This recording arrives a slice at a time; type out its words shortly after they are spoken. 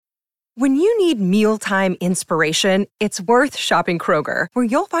When you need mealtime inspiration, it's worth shopping Kroger, where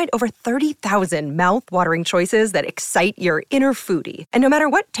you'll find over 30,000 mouth-watering choices that excite your inner foodie. And no matter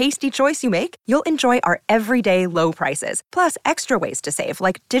what tasty choice you make, you'll enjoy our everyday low prices, plus extra ways to save,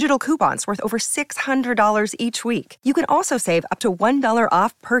 like digital coupons worth over $600 each week. You can also save up to $1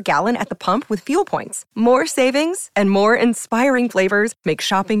 off per gallon at the pump with fuel points. More savings and more inspiring flavors make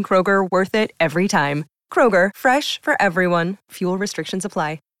shopping Kroger worth it every time. Kroger, fresh for everyone. Fuel restrictions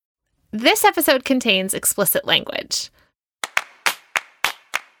apply. This episode contains explicit language.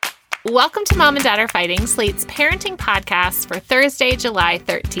 Welcome to Mom and Dad Are Fighting, Slate's parenting podcast for Thursday, July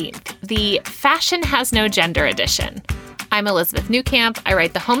 13th, the Fashion Has No Gender edition. I'm Elizabeth Newcamp. I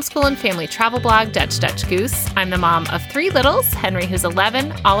write the homeschool and family travel blog, Dutch Goose. I'm the mom of 3 littles, Henry, who's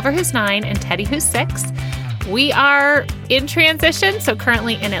 11, Oliver, who's 9, and Teddy, who's 6. We are in transition, so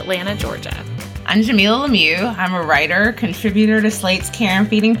currently in Atlanta, Georgia. I'm Jamila Lemieux. I'm a writer, contributor to Slate's Care and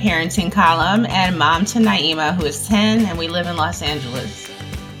Feeding Parenting column, and mom to Naima, who is 10, and we live in Los Angeles.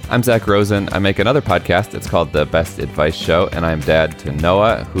 I'm Zach Rosen. I make another podcast. It's called The Best Advice Show, and I'm dad to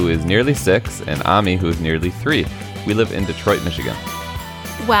Noah, who is nearly 6, and Ami, who is nearly 3. We live in Detroit, Michigan.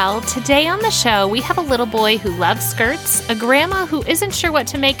 Well, today on the show, we have a little boy who loves skirts, a grandma who isn't sure what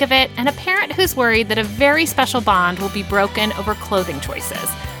to make of it, and a parent who's worried that a very special bond will be broken over clothing choices.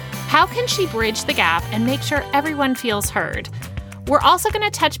 How can she bridge the gap and make sure everyone feels heard? We're also going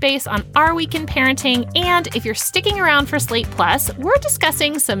to touch base on our week in parenting, and if you're sticking around for Slate Plus, we're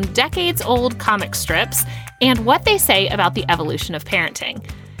discussing some decades-old comic strips and what they say about the evolution of parenting.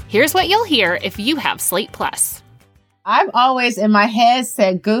 Here's what you'll hear if you have Slate Plus. I've always, in my head,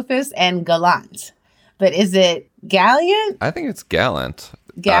 said goofus and gallant, but is it gallant? I think it's gallant.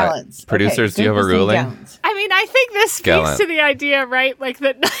 Gallants. Producers, do you have a ruling? I mean, I think this speaks Gallant. to the idea, right? Like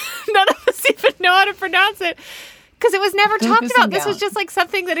that none of us even know how to pronounce it because it was never talked about. This was just like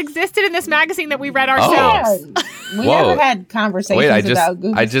something that existed in this magazine that we read ourselves. Yeah. We never had conversations about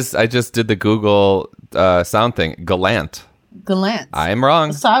goofus. I just did the Google sound thing. Gallant. Gallant. I am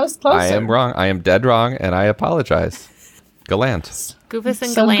wrong. So I was closer. I am wrong. I am dead wrong, and I apologize. Gallant. Goofus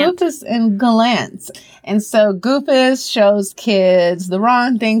and gallant. So Goofus and gallant. And so Goofus shows kids the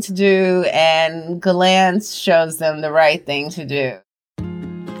wrong thing to do, and gallant shows them the right thing to do.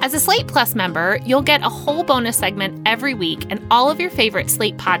 As a Slate Plus member, you'll get a whole bonus segment every week and all of your favorite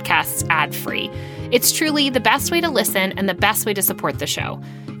Slate podcasts ad-free. It's truly the best way to listen and the best way to support the show.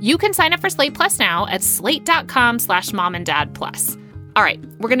 You can sign up for Slate Plus now at slate.com/momanddadplus. All right,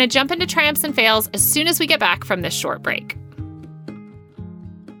 we're going to jump into triumphs and fails as soon as we get back from this short break.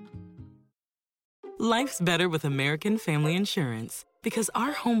 Life's better with American Family Insurance because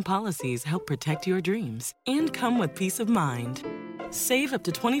our home policies help protect your dreams and come with peace of mind. Save up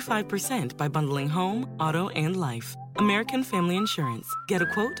to 25% by bundling home, auto, and life. American Family Insurance. Get a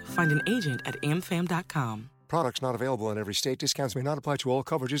quote, find an agent at amfam.com. Products not available in every state. Discounts may not apply to all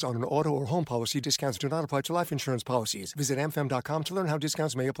coverages on an auto or home policy. Discounts do not apply to life insurance policies. Visit amfam.com to learn how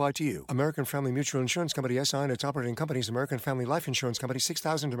discounts may apply to you. American Family Mutual Insurance Company, SI, and its operating companies, American Family Life Insurance Company,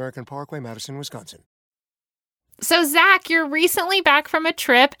 6000 American Parkway, Madison, Wisconsin. So, Zach, you're recently back from a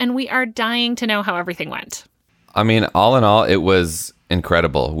trip, and we are dying to know how everything went. I mean, all in all, it was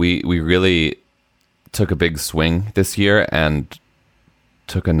incredible. We really took a big swing this year and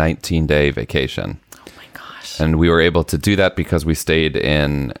took a 19-day vacation. Oh, my gosh. And we were able to do that because we stayed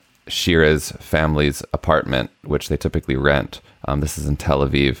in Shira's family's apartment, which they typically rent. This is in Tel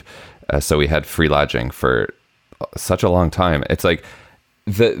Aviv. So we had free lodging for such a long time. It's like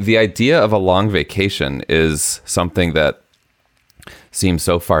the idea of a long vacation is something that seems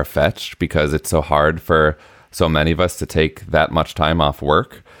so far-fetched because it's so hard for so many of us to take that much time off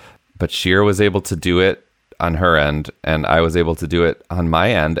work. But Shira was able to do it on her end, and I was able to do it on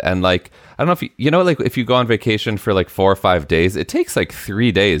my end. And like, I don't know if like if you go on vacation for like 4 or 5 days, it takes like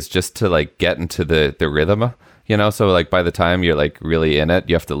 3 days just to like get into the rhythm, so like by the time you're like really in it,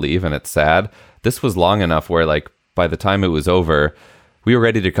 you have to leave and it's sad. This was long enough where like by the time it was over, we were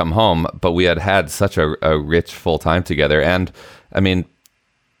ready to come home, but we had such a rich full time together. And I mean,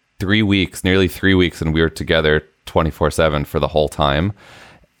 3 weeks, nearly 3 weeks, and we were together 24/7 for the whole time.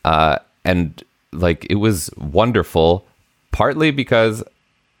 And like, it was wonderful, partly because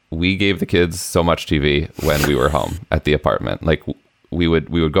we gave the kids so much TV when we were home at the apartment. Like we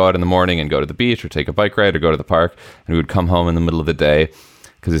would go out in the morning and go to the beach or take a bike ride or go to the park, and we would come home in the middle of the day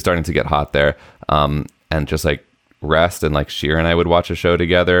because it's starting to get hot there, and just like rest. And like Shira and I would watch a show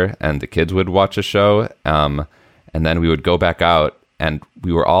together, and the kids would watch a show, and then we would go back out, and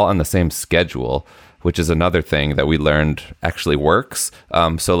we were all on the same schedule, which is another thing that we learned actually works.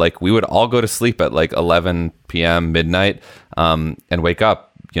 So like we would all go to sleep at like 11 p.m. midnight, and wake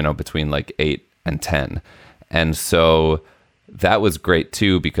up between like 8 and 10. And so that was great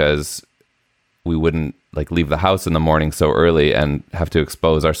too, because we wouldn't like leave the house in the morning so early and have to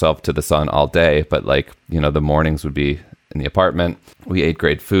expose ourselves to the sun all day. But like, the mornings would be in the apartment. We ate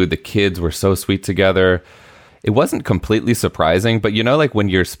great food. The kids were so sweet together. It wasn't completely surprising, but like when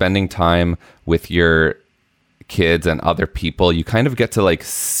you're spending time with your kids and other people, you kind of get to like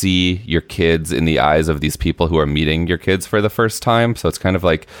see your kids in the eyes of these people who are meeting your kids for the first time. So it's kind of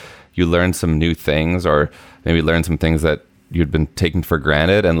like you learn some new things, or maybe learn some things that you'd been taking for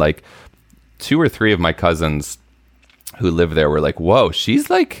granted. And like 2 or 3 of my cousins who live there were like, whoa, she's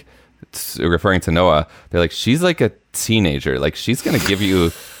like, referring to Noah, they're like, she's like a teenager. Like she's going to give you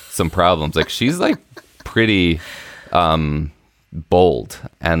some problems. Like she's like pretty bold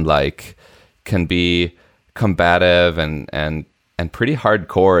and like can be combative and pretty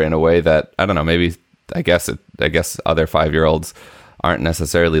hardcore in a way that, I don't know, maybe I guess other 5-year-olds aren't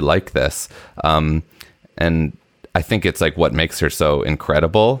necessarily like this. And I think it's like what makes her so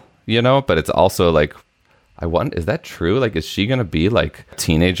incredible, but it's also like, I wonder, is that true? Like, is she going to be like a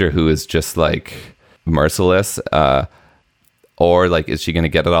teenager who is just like merciless? Or like, is she going to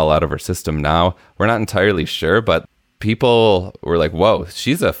get it all out of her system now? We're not entirely sure, but people were like, whoa,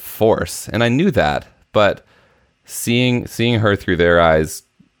 she's a force. And I knew that, but seeing her through their eyes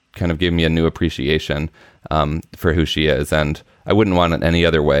kind of gave me a new appreciation for who she is. And I wouldn't want it any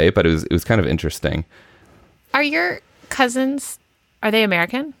other way, but it was kind of interesting. Are your cousins, are they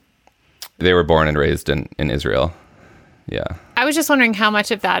American? They were born and raised in Israel. Yeah. I was just wondering how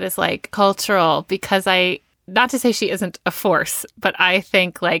much of that is like cultural, because not to say she isn't a force, but I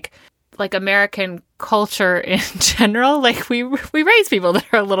think like American culture in general, like we raise people that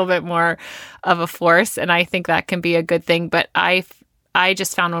are a little bit more of a force, and I think that can be a good thing. But I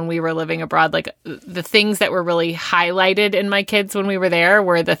just found when we were living abroad, like the things that were really highlighted in my kids when we were there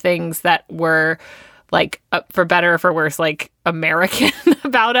were the things that were like, for better or for worse, like American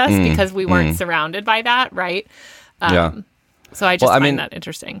about us, because we weren't surrounded by that, right? Yeah. So I just find that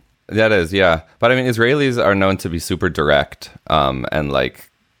interesting. That is, yeah. But I mean, Israelis are known to be super direct and like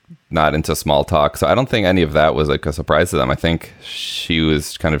not into small talk. So I don't think any of that was like a surprise to them. I think she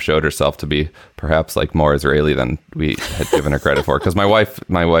was kind of showed herself to be perhaps like more Israeli than we had given her credit for. Because my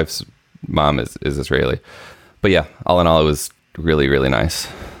wife's mom is Israeli. But yeah, all in all, it was really, really nice.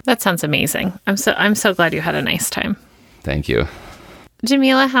 That sounds amazing. I'm so glad you had a nice time. Thank you.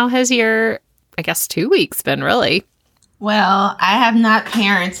 Jamila, how has your, I guess, 2 weeks been, really? Well, I have not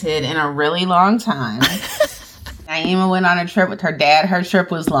parented in a really long time. Naima went on a trip with her dad. Her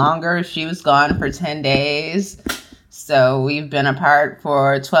trip was longer. She was gone for 10 days. So we've been apart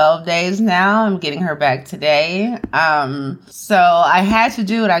for 12 days now. I'm getting her back today. So I had to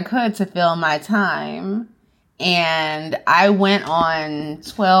do what I could to fill my time. And I went on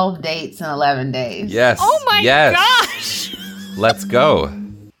 12 dates in 11 days. Yes. Oh my gosh. Let's go.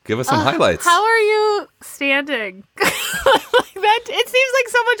 Give us some highlights. How are you standing? Like that, it seems like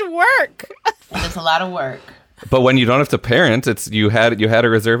so much work. It's a lot of work. But when you don't have to parent, it's you had a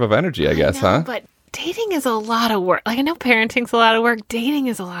reserve of energy, I guess, huh? But dating is a lot of work. Like I know parenting's a lot of work. Dating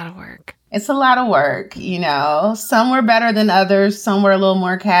is a lot of work. It's a lot of work, Some were better than others. Some were a little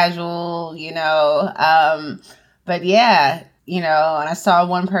more casual, But yeah, and I saw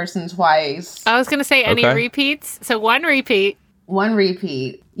one person twice. I was going to say any repeats. So one repeat. One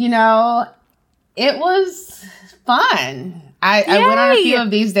repeat. It was fun. I went on a few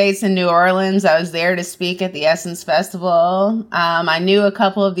of these dates in New Orleans. I was there to speak at the Essence Festival. I knew a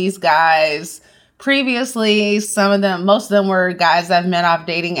couple of these guys previously. Most of them were guys I've met off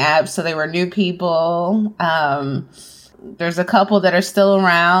dating apps, so they were new people. There's a couple that are still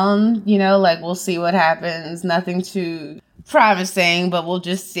around, we'll see what happens. Nothing too promising, but we'll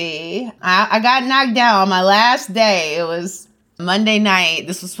just see. I got knocked down on my last day. It was Monday night.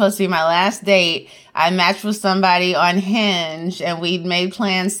 This was supposed to be my last date. I matched with somebody on Hinge, and we'd made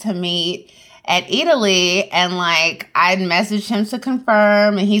plans to meet at Italy, and I'd messaged him to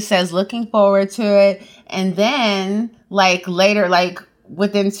confirm, and he says looking forward to it. And then later,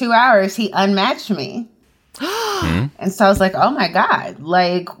 within 2 hours, he unmatched me. And so I was like, oh my God,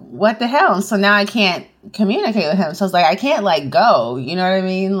 what the hell? And so now I can't communicate with him. So I was like, I can't go, you know what I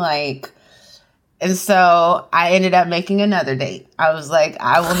mean? And so I ended up making another date. I was like,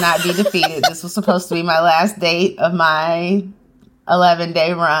 I will not be defeated. This was supposed to be my last date of my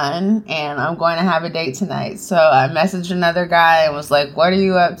 11-day run, and I'm going to have a date tonight. So I messaged another guy and was like, what are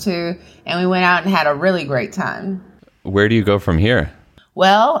you up to? And we went out and had a really great time. Where do you go from here?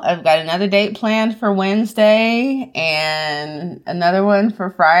 Well, I've got another date planned for Wednesday and another one for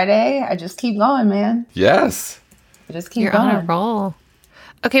Friday. I just keep going, man. Yes. I just keep You're going. on a roll.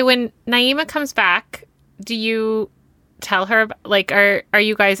 Okay, when Naima comes back, do you tell her, like, are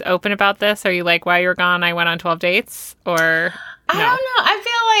you guys open about this? Are you like, while you're gone, I went on 12 dates? Or I don't know.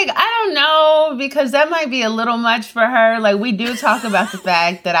 I feel like, I don't know, because that might be a little much for her. Like, we do talk about the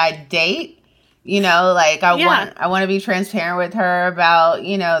fact that I date. Like I want to be transparent with her about,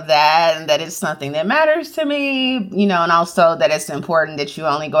 that, and that it's something that matters to me, and also that it's important that you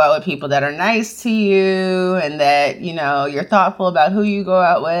only go out with people that are nice to you, and that, you're thoughtful about who you go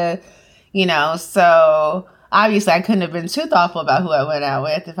out with, so obviously I couldn't have been too thoughtful about who I went out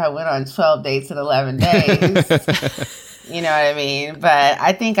with if I went on 12 dates in 11 days. You know what I mean? But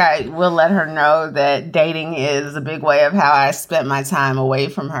I think I will let her know that dating is a big way of how I spent my time away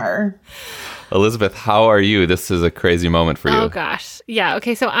from her. Elizabeth, how are you? This is a crazy moment for you. Oh, gosh. Yeah.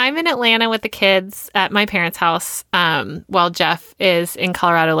 Okay. So I'm in Atlanta with the kids at my parents' house while Jeff is in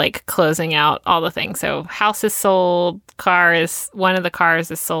Colorado, like closing out all the things. So house is sold, one of the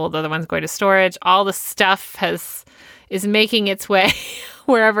cars is sold, the other one's going to storage. All the stuff is making its way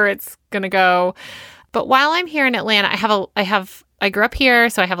wherever it's going to go. But while I'm here in Atlanta, I grew up here,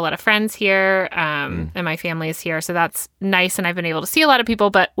 so I have a lot of friends here, and my family is here, so that's nice, and I've been able to see a lot of people,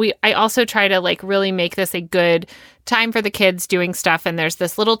 but I also try to, like, really make this a good time for the kids doing stuff, and there's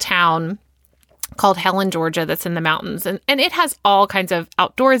this little town called Helen, Georgia, that's in the mountains, and it has all kinds of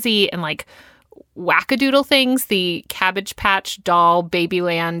outdoorsy and, like, wackadoodle things. The Cabbage Patch Doll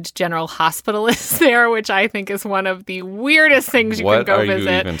Babyland General Hospital is there, which I think is one of the weirdest things you can go visit. What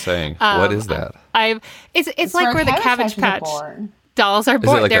are you even saying? What is that? It's like where the Cabbage Patch dolls are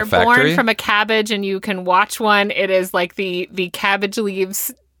born. Like they're born from a cabbage, and you can watch one. It is like the cabbage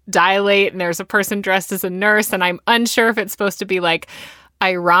leaves dilate, and there's a person dressed as a nurse, and I'm unsure if it's supposed to be like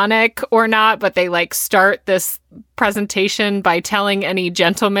ironic or not, but they like start this presentation by telling any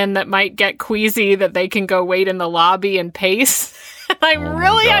gentleman that might get queasy that they can go wait in the lobby and pace. I'm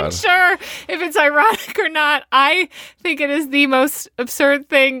really unsure if it's ironic or not. I think it is the most absurd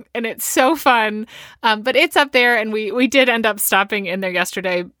thing, and it's so fun. But it's up there, and we did end up stopping in there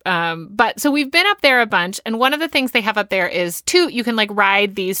yesterday. But so we've been up there a bunch, and one of the things they have up there is you can like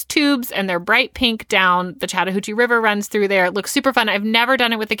ride these tubes, and they're bright pink down. The Chattahoochee River runs through there. It looks super fun. I've never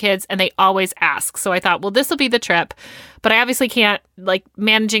done it with the kids, and they always ask. So I thought, well, this will be the trip. But I obviously can't, like,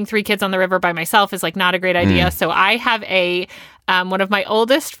 managing 3 kids on the river by myself is like not a great idea. So I have one of my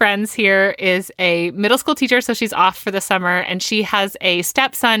oldest friends here is a middle school teacher, so she's off for the summer, and she has a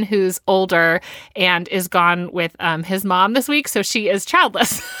stepson who's older and is gone with his mom this week, so she is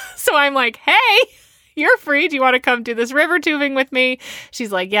childless. So I'm like, hey, you're free. Do you want to come do this river tubing with me?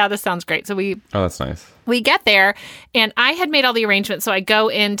 She's like, yeah, this sounds great. So that's nice. We get there, and I had made all the arrangements, so I go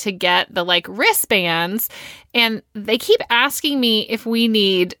in to get the, like, wristbands, and they keep asking me if we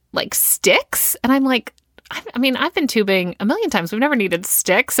need, like, sticks, and I'm like, I've been tubing a million times. We've never needed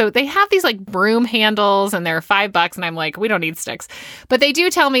sticks. So they have these like broom handles, and they're $5. And I'm like, we don't need sticks. But they do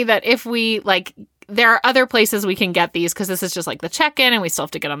tell me that if we there are other places we can get these, because this is just like the check-in, and we still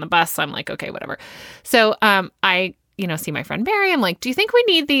have to get on the bus. So I'm like, okay, whatever. So I see my friend Barry. I'm like, do you think we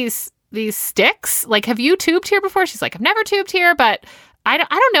need these sticks? Like, have you tubed here before? She's like, I've never tubed here, but I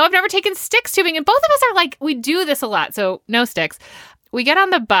don't know. I've never taken sticks tubing. And both of us are like, we do this a lot. So no sticks. We get on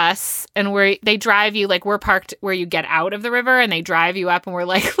the bus, and they drive you, like, we're parked where you get out of the river, and they drive you up, and we're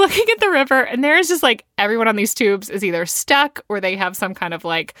like looking at the river, and there's just like everyone on these tubes is either stuck or they have some kind of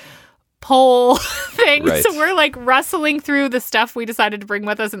like pole thing. Right. So we're like rustling through the stuff we decided to bring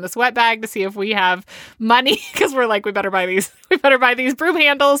with us in the sweat bag to see if we have money, because we're like, we better buy these broom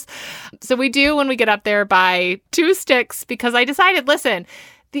handles. So we do, when we get up there, buy 2 sticks, because I decided, listen,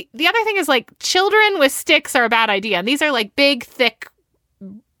 the other thing is, like, children with sticks are a bad idea. And these are like big, thick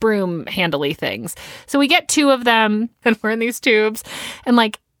broom handly things. So we get 2 of them, and we're in these tubes, and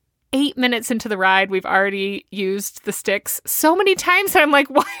like 8 minutes into the ride, we've already used the sticks so many times. And I'm like,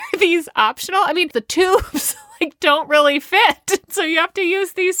 why are these optional? I mean, the tubes like don't really fit. So you have to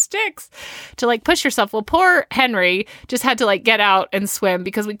use these sticks to like push yourself. Well, poor Henry just had to like get out and swim,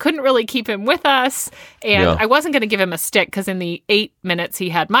 because we couldn't really keep him with us. And I wasn't going to give him a stick, because in the 8 minutes he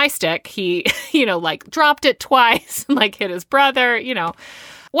had my stick, he, like dropped it twice and like hit his brother,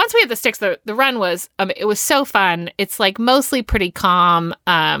 Once we had the sticks, the run was, it was so fun. It's like mostly pretty calm.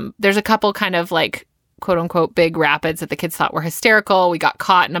 There's a couple kind of like, quote unquote, big rapids that the kids thought were hysterical. We got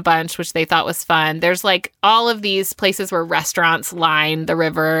caught in a bunch, which they thought was fun. There's like all of these places where restaurants line the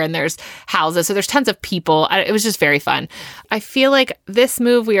river, and there's houses. So there's tons of people. It was just very fun. I feel like this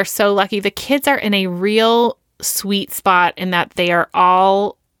move, we are so lucky. The kids are in a real sweet spot in that they are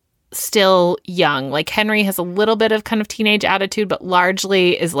all still young. Like, Henry has a little bit of kind of teenage attitude, but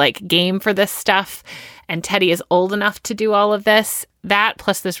largely is like game for this stuff. and Teddy is old enough to do all of this. That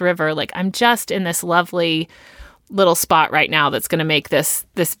plus this river, like I'm just in this lovely little spot right now that's going to make this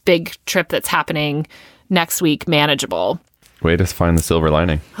big trip that's happening next week manageable. Way to find the silver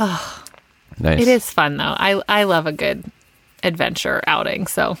lining. Nice. It is fun though. I love a good adventure outing,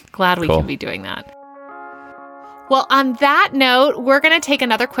 so glad we can be doing that. Well, on that note, we're going to take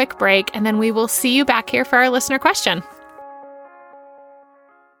another quick break, and then we will see you back here for our listener question.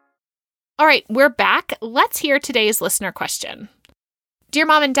 All right, we're back. Let's hear today's listener question. Dear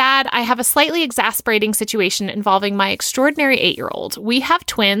Mom and Dad, I have a slightly exasperating situation involving my extraordinary 8-year-old. We have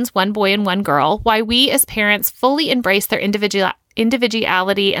twins, 1 boy and 1 girl. While we as parents fully embrace their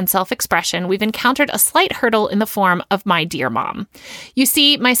individuality and self-expression, we've encountered a slight hurdle in the form of my dear mom. You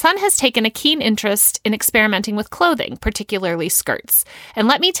see, my son has taken a keen interest in experimenting with clothing, particularly skirts. And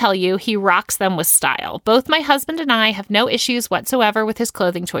let me tell you, he rocks them with style. Both my husband and I have no issues whatsoever with his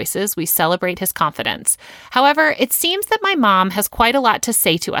clothing choices. We celebrate his confidence. However, it seems that my mom has quite a lot to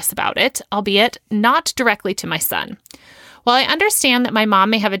say to us about it, albeit not directly to my son. While I understand that my mom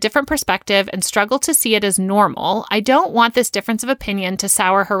may have a different perspective and struggle to see it as normal, I don't want this difference of opinion to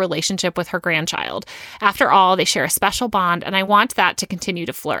sour her relationship with her grandchild. After all, they share a special bond, and I want that to continue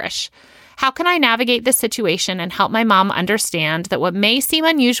to flourish. How can I navigate this situation and help my mom understand that what may seem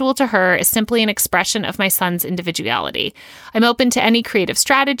unusual to her is simply an expression of my son's individuality? I'm open to any creative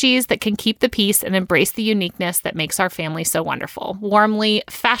strategies that can keep the peace and embrace the uniqueness that makes our family so wonderful. Warmly,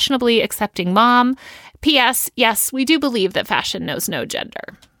 fashionably accepting mom. P.S. Yes, we do believe that fashion knows no gender.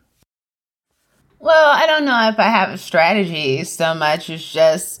 Well, I don't know if I have a strategy so much as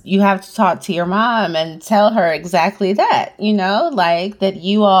just you have to talk to your mom and tell her exactly that, like that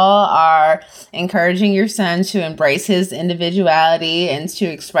you all are encouraging your son to embrace his individuality and to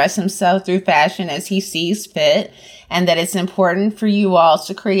express himself through fashion as he sees fit, and that it's important for you all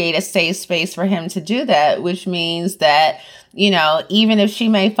to create a safe space for him to do that, which means that, even if she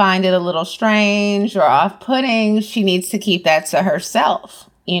may find it a little strange or off-putting, she needs to keep that to herself,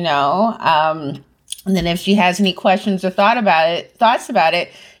 and then if she has any questions or thoughts about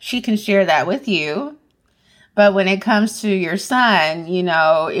it, she can share that with you. But when it comes to your son,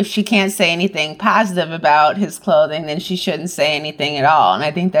 if she can't say anything positive about his clothing, then she shouldn't say anything at all. And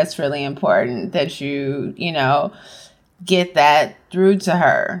I think that's really important that you, get that through to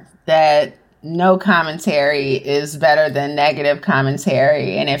her, that no commentary is better than negative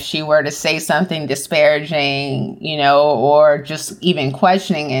commentary. And if she were to say something disparaging, or just even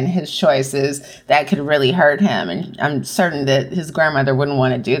questioning in his choices, that could really hurt him. And I'm certain that his grandmother wouldn't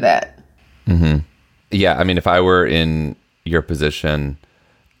want to do that. Mm-hmm. Yeah. I mean, if I were in your position,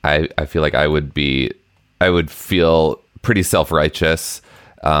 I feel like I would feel pretty self-righteous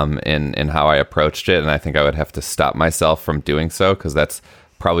in how I approached it. And I think I would have to stop myself from doing so, because that's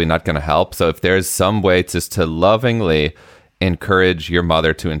probably not going to help. So if there's some way just to lovingly encourage your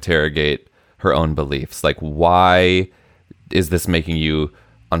mother to interrogate her own beliefs, like, why is this making you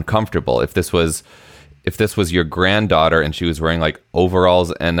uncomfortable? If this was your granddaughter and she was wearing like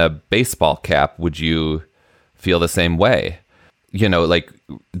overalls and a baseball cap, would you feel the same way? Like,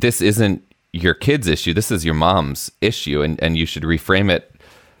 this isn't your kid's issue. This is your mom's issue, and you should reframe it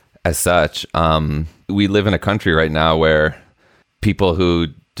as such. We live in a country right now where people who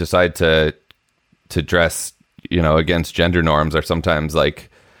decide to dress, against gender norms are sometimes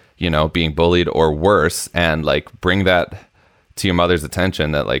being bullied or worse, and bring that to your mother's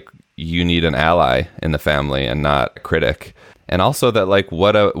attention, that you need an ally in the family and not a critic. And also that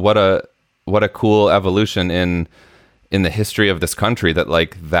what a cool evolution in the history of this country, that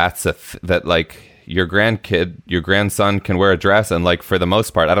your grandson can wear a dress, and for the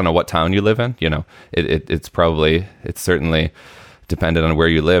most part, I don't know what town you live in, it's certainly dependent on where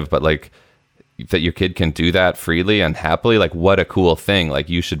you live, but that your kid can do that freely and happily, what a cool thing.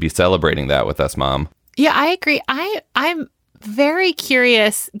 You should be celebrating that with us, Mom. Yeah, I agree. I'm very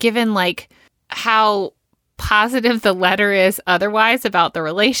curious, given how positive the letter is otherwise about the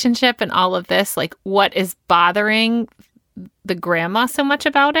relationship and all of this, what is bothering the grandma so much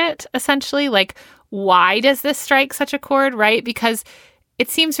about it, essentially. Why does this strike such a chord, right? Because it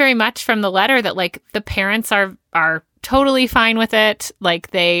seems very much from the letter that the parents are totally fine with it.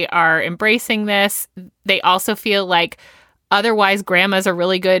 They are embracing this. They also feel otherwise grandma's a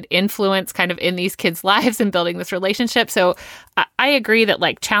really good influence kind of in these kids' lives and building this relationship. So I agree that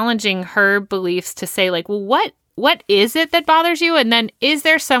challenging her beliefs to say well, what is it that bothers you? And then is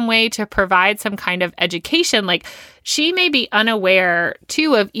there some way to provide some kind of education? She may be unaware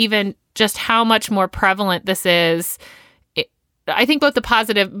too of even just how much more prevalent this is. I think both the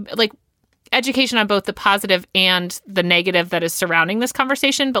positive, education on both the positive and the negative that is surrounding this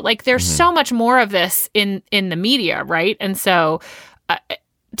conversation. But like, there's so much more of this in the media, right? And so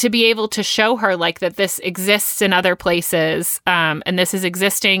to be able to show her like that this exists in other places, and this is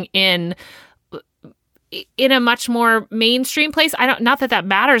existing in a much more mainstream place. Not that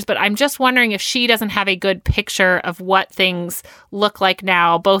matters, but I'm just wondering if she doesn't have a good picture of what things look like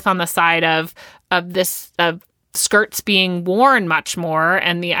now, both on the side of skirts being worn much more,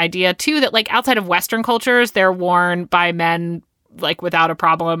 and the idea too that like outside of Western cultures, they're worn by men like without a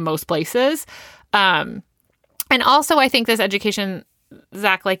problem most places. And also I think this education,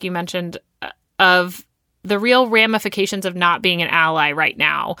 Zach, like you mentioned, of the real ramifications of not being an ally right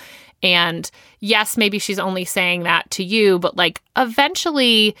now. And yes, maybe she's only saying that to you, but like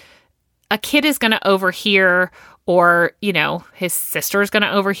eventually a kid is going to overhear, or, you know, his sister is going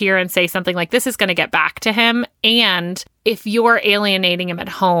to overhear and say something like this is going to get back to him. And if you're alienating him at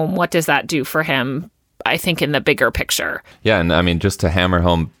home, what does that do for him, I think, in the bigger picture? Yeah. And I mean, just to hammer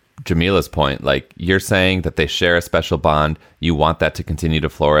home Jamila's point, like you're saying that they share a special bond. You want that to continue to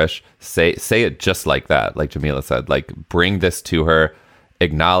flourish. Say it just like that. Like Jamila said, like bring this to her,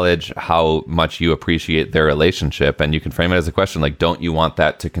 acknowledge how much you appreciate their relationship. And you can frame it as a question like, don't you want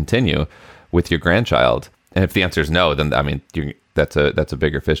that to continue with your grandchild? And if the answer is no, then I mean, that's a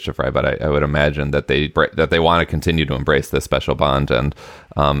bigger fish to fry. But I would imagine that they want to continue to embrace this special bond. And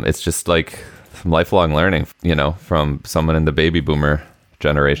it's just like some lifelong learning, you know, from someone in the baby boomer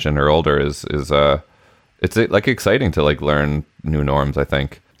generation or older is it's like exciting to like learn new norms. I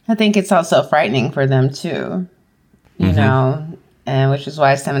think it's also frightening for them too, you know, and which is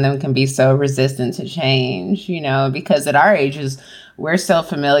why some of them can be so resistant to change, you know, because at our ages we're so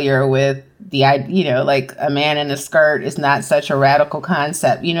familiar with the idea, you know, like a man in a skirt is not such a radical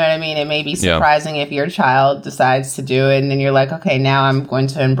concept. You know what I mean? It may be surprising if your child decides to do it, and then you're like, okay, now I'm going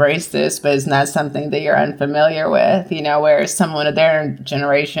to embrace this, but it's not something that you're unfamiliar with, you know, whereas someone of their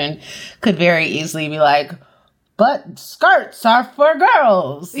generation could very easily be like, but skirts are for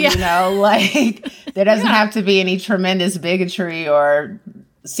girls, you know, like there doesn't have to be any tremendous bigotry or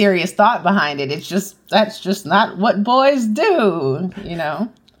serious thought behind it. It's just, that's just not what boys do, you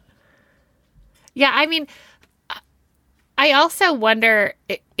know? Yeah, I mean, I also wonder,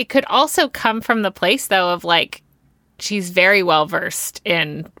 it could also come from the place, though, of like, she's very well versed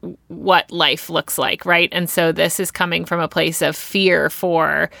in what life looks like, right? And so this is coming from a place of fear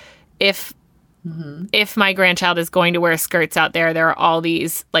for if my grandchild is going to wear skirts out there are all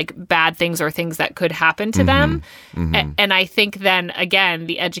these like bad things or things that could happen to them. And I think then, again,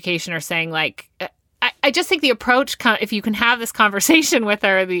 the education are saying like, I just think the approach, if you can have this conversation with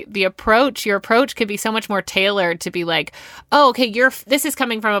her, your approach could be so much more tailored to be like, oh, okay, this is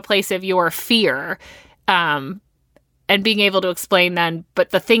coming from a place of your fear, and being able to explain then, but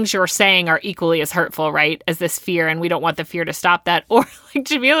the things you're saying are equally as hurtful, right, as this fear, and we don't want the fear to stop that. Or like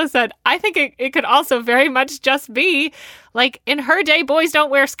Jamila said, I think it could also very much just be like, in her day, boys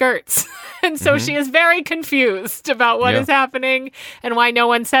don't wear skirts. And so she is very confused about what is happening and why no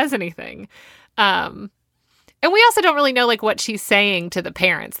one says anything. And we also don't really know like what she's saying to the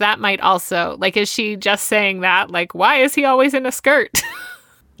parents. That might also, like, is she just saying that, like, why is he always in a skirt?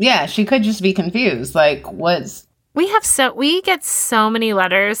 Yeah, she could just be confused. Like, we get so many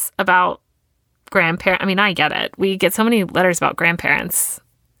letters about grandparents. I mean, I get it. We get so many letters about grandparents.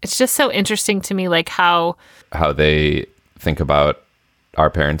 It's just so interesting to me, like how they think about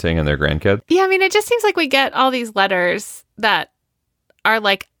our parenting and their grandkids. Yeah, I mean, it just seems like we get all these letters that are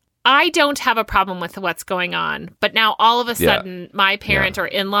like, I don't have a problem with what's going on, but now all of a sudden my parent or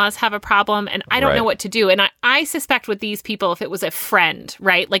in-laws have a problem and I don't know what to do. And I suspect with these people, if it was a friend,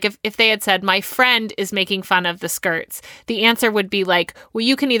 right? Like if they had said, my friend is making fun of the skirts, the answer would be like, well,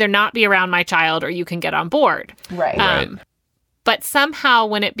 you can either not be around my child or you can get on board. Right. But somehow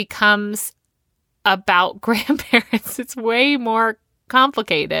when it becomes about grandparents, it's way more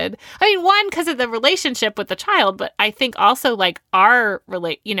complicated. I mean, one, because of the relationship with the child, but I think also like figuring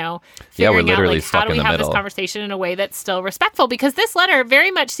we're out literally like how do we have this conversation in a way that's still respectful, because this letter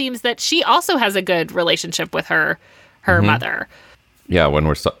very much seems that she also has a good relationship with her mother. Yeah, when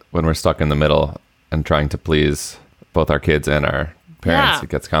we're stuck in the middle and trying to please both our kids and our parents, it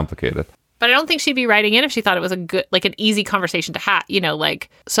gets complicated. But I don't think she'd be writing in if she thought it was a good, like an easy conversation to have,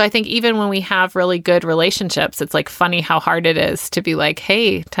 so I think even when we have really good relationships, it's like funny how hard it is to be like,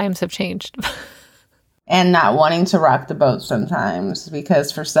 hey, times have changed. And not wanting to rock the boat sometimes,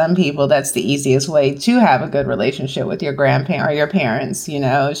 because for some people, that's the easiest way to have a good relationship with your grandparent or your parents,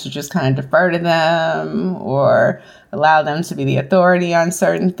 is to just kind of defer to them or allow them to be the authority on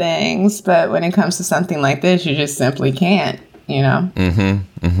certain things. But when it comes to something like this, you just simply can't. you know?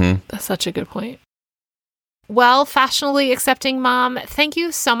 That's such a good point. Well, fashionably accepting mom, thank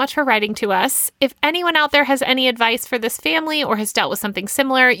you so much for writing to us. If anyone out there has any advice for this family or has dealt with something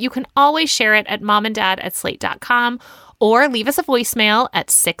similar, you can always share it at momanddad@slate.com or leave us a voicemail at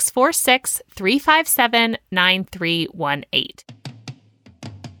 646-357-9318.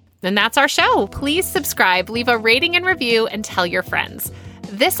 And that's our show. Please subscribe, leave a rating and review, and tell your friends.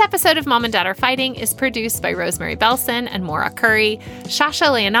 This episode of Mom and Dad Are Fighting is produced by Rosemary Belson and Maura Curry. Shasha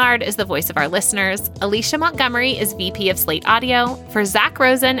Leonard is the voice of our listeners. Alicia Montgomery is VP of Slate Audio. For Zach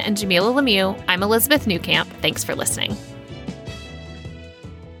Rosen and Jamila Lemieux, I'm Elizabeth Newcamp. Thanks for listening.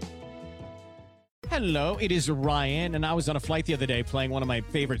 Hello, it is Ryan, and I was on a flight the other day playing one of my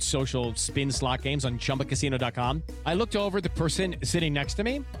favorite social spin slot games on ChumbaCasino.com. I looked over at the person sitting next to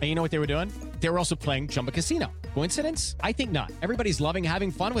me, and you know what they were doing? They were also playing Chumba Casino. Coincidence? I think not. Everybody's loving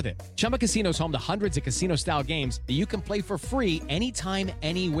having fun with it. Chumba Casino is home to hundreds of casino-style games that you can play for free anytime,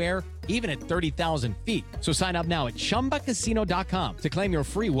 anywhere, even at 30,000 feet. So sign up now at ChumbaCasino.com to claim your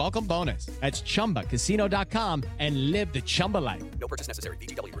free welcome bonus. That's ChumbaCasino.com and live the Chumba life. No purchase necessary.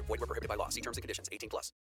 VGW Group. Void where prohibited by law. See terms and conditions. 18+.